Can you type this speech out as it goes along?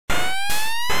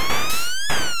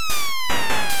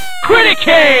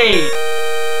Criticade!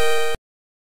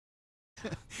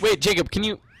 Wait, Jacob, can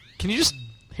you just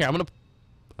here? I'm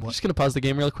just gonna pause the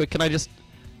game real quick. Can I just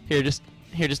can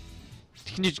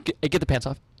you get the pants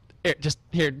off?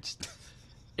 Here.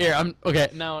 I'm okay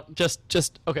now.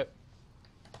 Just okay.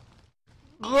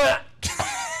 I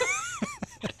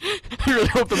really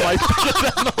hope the mic picked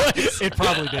up that noise. It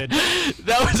probably did.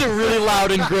 That was a really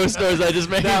loud and gross noise I just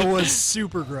made. That was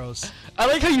super gross. I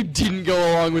like how you didn't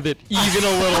go along with it even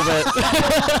a little bit.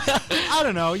 I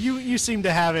don't know. You seem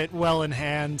to have it well in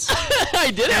hand.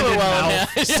 I did have it well in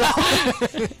hand.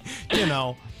 So, you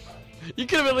know. You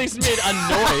could have at least made a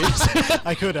noise.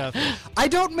 I could have. I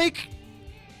don't make...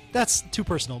 That's too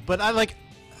personal, but I like...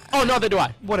 Oh, no, do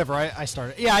I. Whatever, I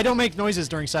started. Yeah, I don't make noises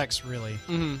during sex, really.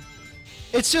 Mm-hmm.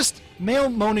 It's just, male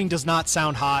moaning does not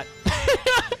sound hot.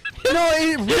 No,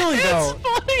 it really, though. It's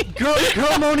funny.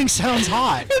 Girl moaning sounds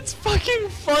hot. It's fucking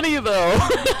funny, though.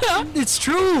 It's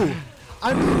true.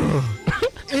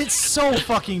 It's so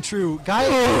fucking true. Guys,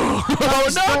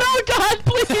 no, God,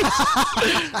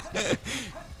 please.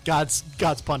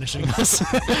 God's punishing us.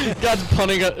 God's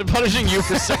punishing you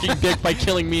for sucking dick by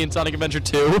killing me in Sonic Adventure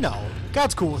 2. No,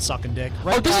 God's cool with sucking dick.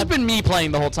 Right, Oh, this has been me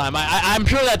playing the whole time. I'm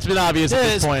sure that's been obvious at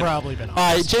this point. It's probably been obvious.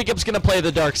 All right, Jacob's gonna play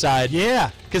the dark side. Yeah,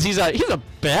 because he's a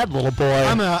bad little boy.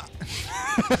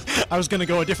 I was gonna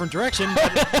go a different direction,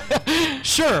 but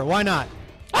sure, why not?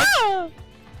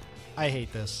 I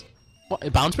hate this. What, a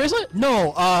bounce bracelet?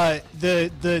 No,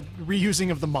 the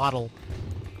reusing of the model.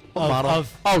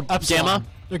 Of Epsilon. Gamma?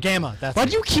 Or Gamma. That's Why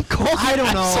do you keep calling I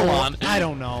don't know. Epsilon? I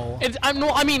don't know.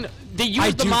 I mean, they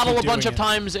used the model a bunch of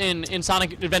times in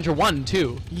Sonic Adventure 1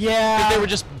 too. Yeah. They were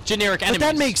just generic enemies. But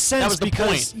that makes sense that was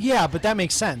because the point. Yeah, but that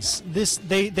makes sense.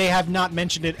 They have not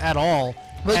mentioned it at all.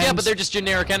 Well, yeah, but they're just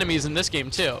generic enemies in this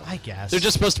game too. I guess. They're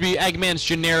just supposed to be Eggman's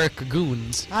generic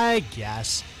goons. I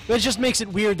guess. But it just makes it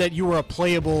weird that you were a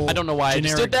playable I don't know why I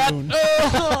just did generic that. goon.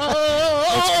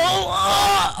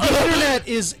 The internet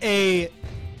is a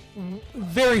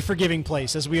very forgiving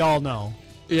place, as we all know.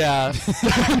 Yeah.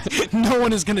 No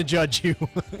one is going to judge you.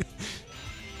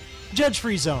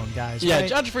 Judge-free zone, guys. Yeah, right?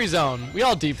 judge-free zone. We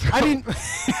all deep throat. I mean,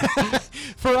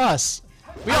 for us,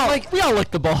 we all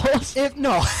lick the balls. we don't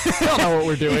know what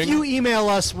we're doing. If you email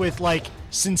us with like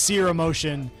sincere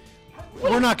emotion,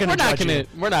 we're not going to judge you.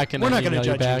 We're not gonna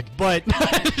judge back. you. But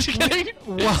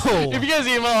whoa, if you guys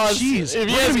email us, jeez, if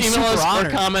you guys email us or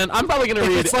comment, I'm probably gonna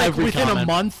read it's like every within comment. a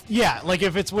month. Yeah, like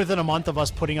if it's within a month of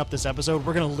us putting up this episode,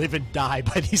 we're gonna live and die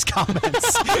by these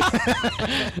comments.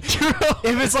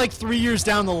 If it's like 3 years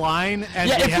down the line, and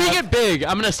yeah, if we get big,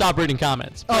 I'm gonna stop reading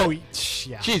comments. Oh,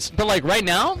 yeah. Jeez, but like right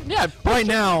now, yeah. Right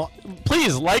now,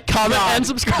 please like, comment, and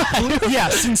subscribe. Yeah,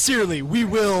 sincerely, we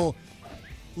will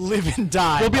live and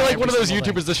die. We'll be like one of those YouTubers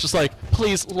YouTubers that's just like,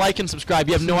 please like and subscribe.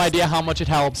 You have no idea how much it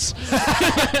helps.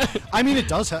 I mean, it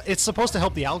does. It's supposed to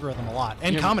help the algorithm a lot,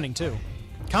 and commenting too.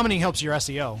 Commenting helps your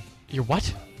SEO. Your what?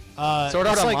 Sort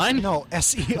out online? No,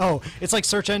 SEO. It's like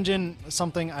search engine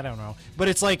something. I don't know, but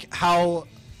it's like how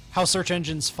search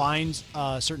engines find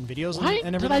certain videos and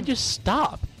everything. Why did I just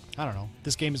stop? I don't know.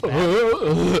 This game is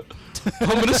bad.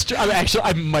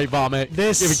 I might vomit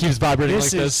if it keeps vibrating like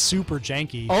this. This is super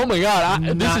janky. Oh my god,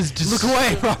 this is just... Look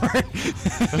away, Robert.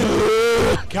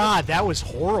 God, that was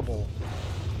horrible.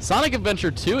 Sonic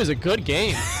Adventure 2 is a good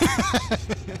game.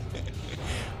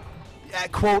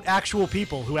 Quote, actual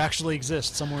people who actually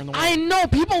exist somewhere in the world. I know,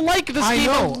 people like this game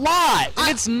a lot, and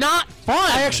it's not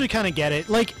fun. I actually kind of get it.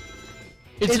 Like,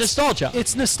 it's nostalgia.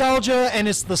 It's nostalgia, and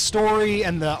it's the story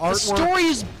and the artwork. The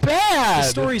story's bad. The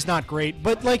story's not great,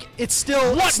 but like it's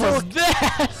still. What was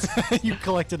that? You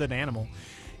collected an animal.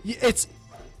 It's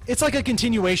like a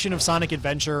continuation of Sonic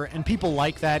Adventure, and people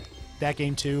like that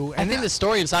game too. And I think the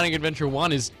story in Sonic Adventure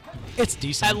 1 is it's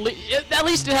decent. At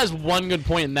least it has one good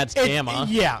point, and that's Gamma.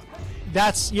 Yeah.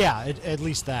 At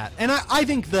least that. And I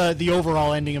think the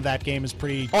overall ending of that game is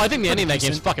pretty. Oh, I think the ending of that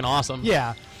game is fucking awesome.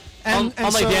 Yeah.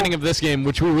 Unlike the ending of this game,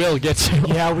 which we will get to.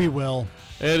 Yeah, we will.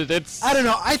 It's. I don't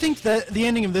know. I think the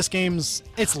ending of this game's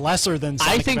it's lesser than.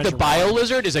 Sonic I think Adventure the Bio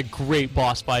Lizard is a great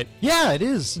boss fight. Yeah, it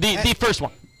is. The first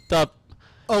one. The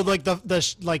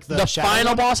one?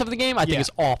 final boss of the game. I think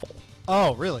is awful.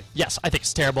 Oh, really? Yes, I think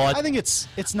it's terrible. I think it's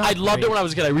not. I loved it when I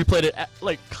was a kid. I replayed it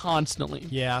like constantly.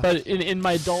 Yeah. But in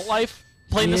my adult life,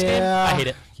 playing this game, I hate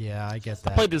it. Yeah, I get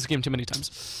that. I played this game too many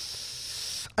times.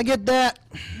 I get that.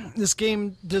 This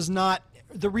game does not.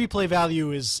 The replay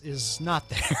value is not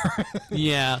there.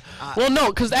 Yeah. Well, no,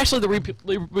 because actually the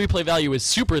replay value is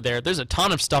super there. There's a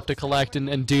ton of stuff to collect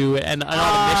and do, and all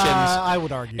the missions. I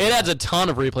would argue. It adds a ton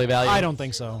of replay value. I don't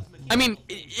think so. I mean,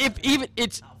 if even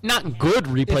it's not good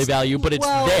replay value, but it's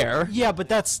there. Yeah, but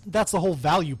that's the whole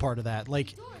value part of that.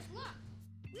 Like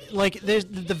there's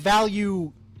the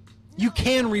value. You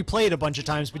can replay it a bunch of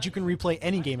times, but you can replay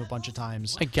any game a bunch of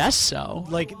times. I guess so.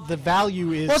 Like, the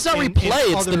value is... Well, it's not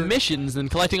replay, it's the missions and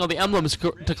collecting all the emblems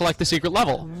to collect the secret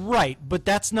level. Right, but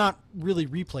that's not really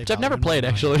replay Which I've never played,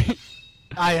 actually.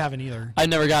 I haven't either. I've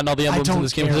never gotten all the emblems in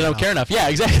this game because I don't care enough. Yeah,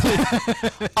 exactly.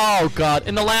 Oh, God.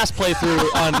 In the last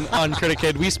playthrough on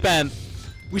Criticade, we spent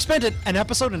an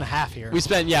episode and a half here. We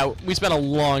spent a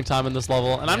long time in this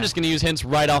level, and I'm just going to use hints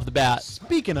right off the bat.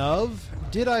 Speaking of,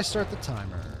 did I start the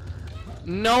timer?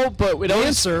 No, but the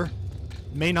answer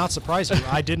may not surprise you.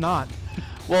 I did not.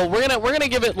 Well, we're gonna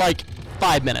give it like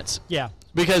 5 minutes. Yeah.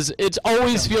 Because it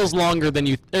always feels longer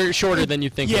than shorter than you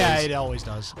think. Yeah, it always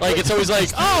does. Like it's always like,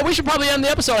 oh, we should probably end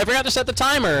the episode. I forgot to set the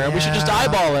timer. Yeah. We should just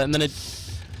eyeball it, and then it.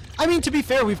 I mean, to be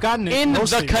fair, we've gotten it in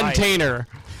mostly the container.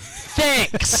 Right.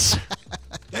 Thanks.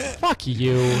 Fuck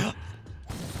you.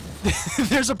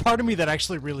 There's a part of me that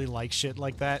actually really likes shit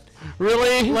like that.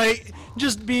 Really? Like,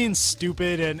 just being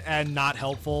stupid and not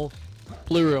helpful.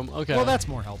 Blue room, okay. Well, that's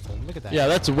more helpful. Look at that. Yeah,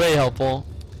 that's way helpful.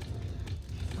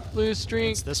 Blue string.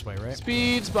 It's this way, right?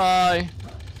 Speeds by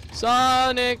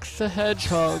Sonic the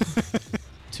Hedgehog.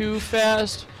 Too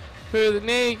fast for the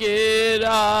naked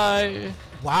eye.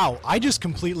 Wow, I just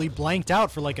completely blanked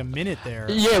out for like a minute there.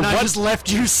 Yeah, and I just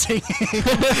left you singing.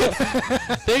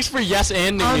 Thanks for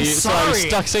yes-anding me, so I was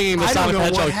stuck singing the Sonic the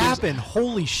Hedgehog. What happened?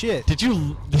 Holy shit! Did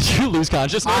you lose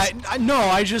consciousness? No,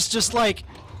 I just like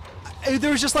there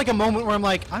was just like a moment where I'm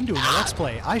like, I'm doing a Let's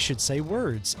Play. I should say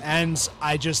words, and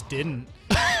I just didn't.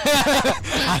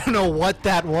 I don't know what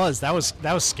that was. That was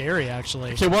scary,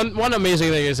 actually. Okay, one amazing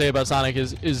thing to say about Sonic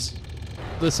is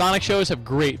the Sonic shows have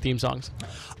great theme songs.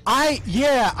 I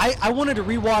wanted to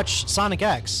rewatch Sonic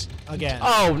X again.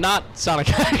 Oh, not Sonic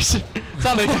X.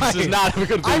 Sonic X does not have a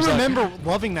good theme song. I remember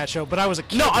loving that show, but I was a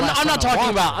kid. No, I'm not talking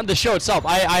about the show itself.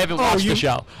 I haven't watched the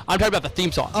show. I'm talking about the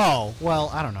theme song. Oh, well,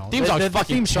 I don't know. Theme song's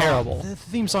fucking terrible. The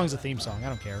theme song's a theme song. I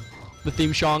don't care. The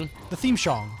theme song? The theme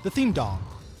song. The theme dong.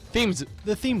 Themes.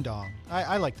 The theme dong.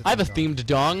 I like the theme I have a themed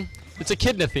dong. It's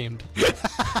echidna themed.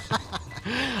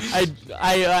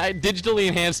 I digitally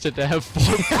enhanced it to have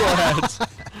four heads.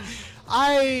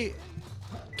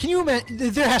 Can you imagine?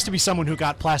 There has to be someone who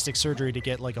got plastic surgery to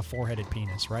get like a four-headed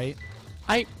penis, right?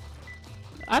 I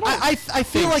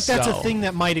feel like that's a thing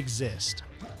that might exist.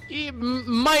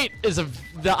 Might is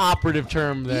the operative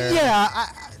term there. Yeah,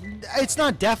 it's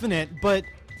not definite, but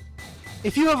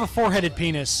if you have a four-headed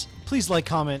penis, please like,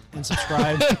 comment, and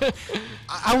subscribe.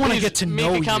 I want to get to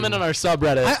know you. Make a comment on our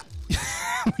subreddit.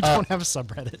 We don't have a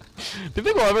subreddit. Do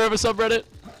people ever have a subreddit?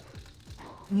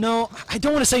 No, I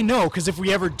don't want to say no, because if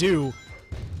we ever do,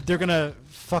 they're gonna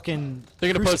fucking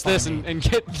post this and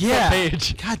get front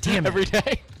page. God damn it. Every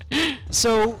day.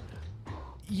 So,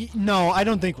 no, I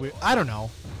don't think I don't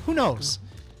know. Who knows?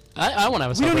 I want to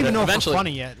have a subreddit. We don't even know eventually. if we're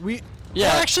funny yet.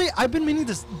 Well, actually, I've been meaning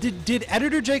to. Did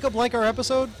editor Jacob like our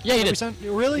episode? Yeah, he did.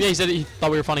 Really? Yeah, he said he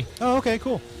thought we were funny. Oh, okay,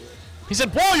 cool. He said,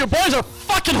 "Whoa, your boys are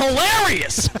fucking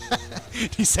hilarious."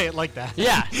 Did he say it like that?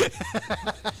 Yeah.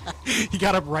 He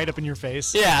got up right up in your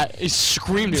face. Yeah, he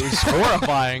screamed. It was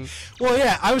horrifying. Well,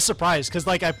 yeah, I was surprised because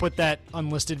like I put that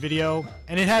unlisted video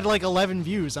and it had like 11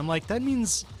 views. I'm like, that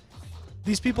means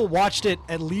these people watched it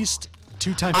at least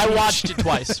 2 times. I watched it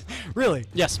twice. Really?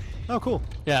 Yes. Oh, cool.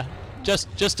 Yeah, just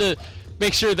to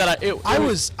make sure that I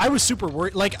was super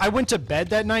worried. Like, I went to bed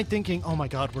that night thinking, oh my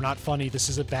god, we're not funny. This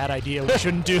is a bad idea. We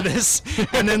shouldn't do this.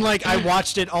 And then like I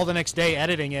watched it all the next day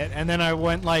editing it, and then I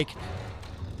went like,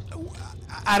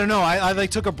 I don't know. I like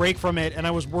took a break from it, and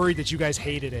I was worried that you guys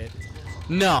hated it.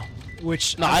 No.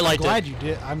 I liked it. I'm glad you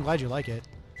did. I'm glad you like it.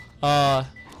 I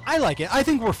like it. I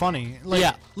think we're funny. Like,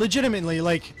 yeah. Legitimately,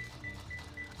 like.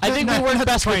 I think we work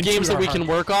best with games that we can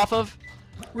work off of.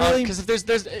 Really? Because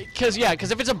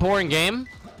if it's a boring game,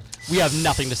 we have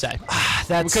nothing to say.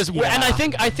 And I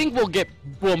think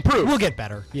we'll improve. We'll get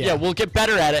better. Yeah, we'll get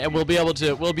better at it, and we'll be able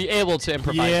to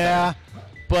improvise. Yeah.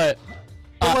 But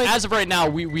as of right now,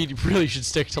 we really should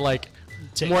stick to like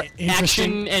more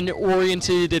action and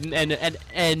oriented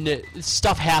and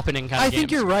stuff happening kind of games. I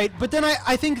think you're right, but then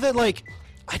I think that like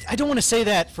I don't want to say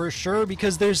that for sure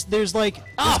because there's games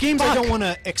I don't want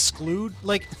to exclude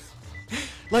like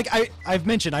I've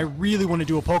mentioned, I really want to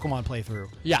do a Pokemon playthrough.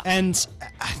 Yeah. And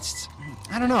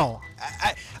I don't know.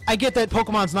 I get that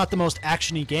Pokemon's not the most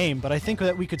action-y game, but I think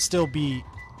that we could still be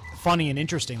funny and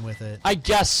interesting with it. I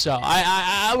guess so.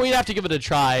 We'd have to give it a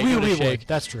try. We would.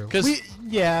 That's true. We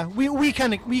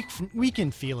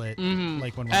can feel it, mm-hmm.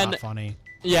 like when we're not funny.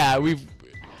 Yeah,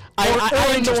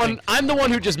 I'm the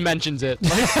one who just mentions it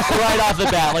like, right off the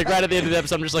bat, like right at the end of the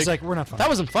episode. I'm just It's like, we're not funny. that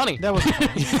wasn't funny. That wasn't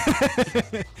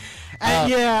funny.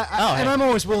 And I'm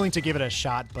always willing to give it a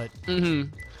shot, but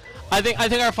I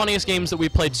think our funniest games that we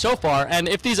played so far, and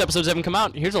if these episodes haven't come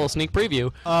out, here's a little sneak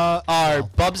preview. Our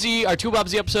two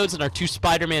Bubsy episodes and our two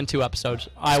Spider-Man 2 episodes.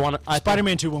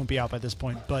 Spider-Man 2 won't be out by this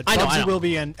point, but I know. Bubsy will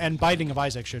be, and Binding of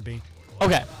Isaac should be.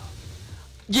 Okay.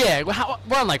 Yeah,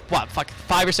 we're on like what,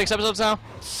 5 or 6 episodes now?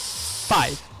 5.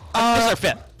 This is our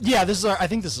 5th. Yeah, I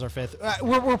think this is our 5th.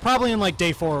 We're probably in like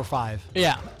day 4 or 5.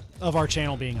 Yeah. Of our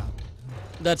channel being up.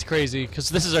 That's crazy, because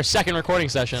this is our 2nd recording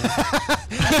session.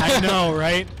 I know,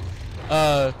 right?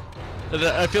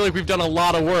 I feel like we've done a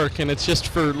lot of work, and it's just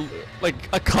for like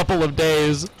a couple of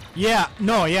days. Yeah,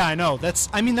 I know. That's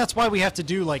why we have to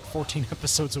do like 14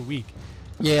 episodes a week.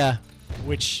 Yeah.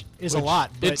 Which is a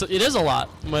lot. It is a lot,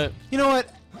 but you know what?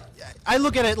 I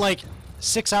look at it like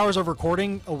 6 hours of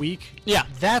recording a week. Yeah.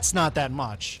 That's not that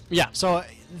much. Yeah. So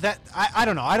that I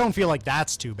don't know. I don't feel like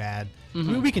that's too bad.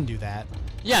 We can do that.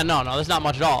 Yeah, no, that's not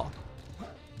much at all.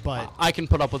 But I can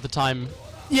put up with the time.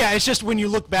 Yeah, it's just when you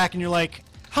look back and you're like,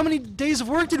 how many days of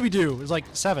work did we do? It was like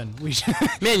 7. We should,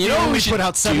 Man, you know what we should put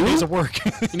out 7 days of work.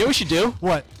 You know what we should do?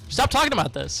 What? Stop talking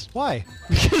about this. Why?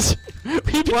 Because we've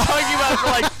been talking about it for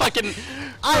like fucking.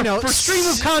 I know. For stream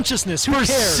of consciousness. Who cares?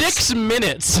 6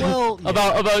 minutes. Well,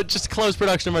 yeah. about just close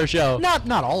production of our show. Not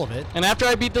all of it. And after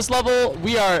I beat this level,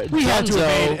 we had to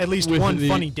have made at least one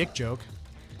funny dick joke.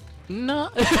 No,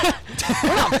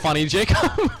 we're not funny, Jacob.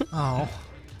 Oh.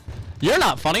 You're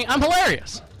not funny. I'm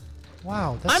hilarious.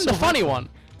 Wow. That's I'm so the funny hurtful. one.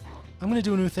 I'm gonna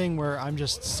do a new thing where I'm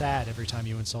just sad every time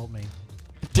you insult me.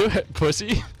 Do it,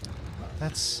 pussy.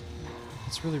 That's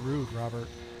really rude, Robert.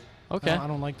 Okay. I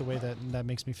don't like the way that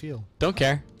makes me feel. Don't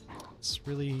care. It's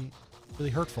really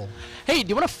hurtful. Hey, do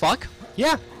you want to fuck?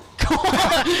 Yeah.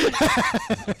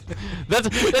 That's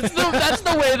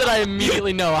the way that I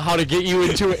immediately know how to get you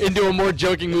into a more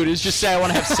joking mood. Is just say I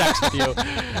want to have sex with you.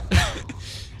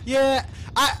 Yeah.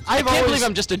 I can't believe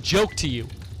I'm just a joke to you.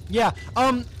 Yeah.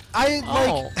 I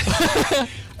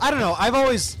don't know. I've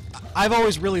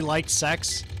always really liked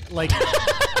sex. Like.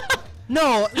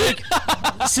 No, like,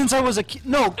 since I was a kid.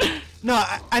 No,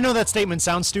 I know that statement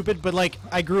sounds stupid, but, like,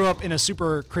 I grew up in a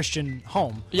super Christian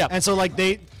home. Yeah. And so, like,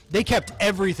 they kept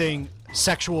everything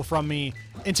sexual from me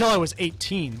until I was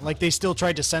 18. Like, they still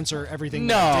tried to censor everything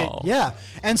that I did. Yeah.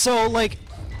 And so, like,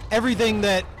 everything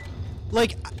that,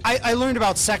 like, I learned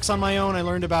about sex on my own. I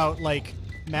learned about, like,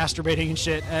 masturbating and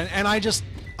shit. And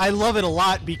I love it a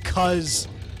lot because...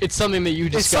 It's something that you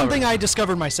discovered. It's something I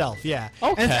discovered myself, yeah.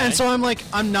 Okay. And so I'm like,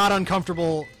 I'm not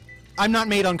uncomfortable. I'm not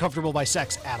made uncomfortable by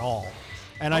sex at all.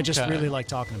 And I just really like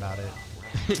talking about it.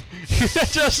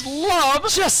 Just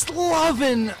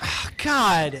loving,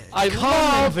 God. I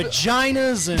love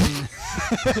vaginas and...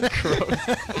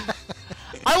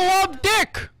 I love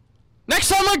dick. Next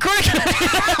time on Criticade.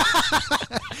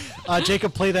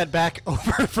 Jacob, play that back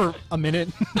over for a minute.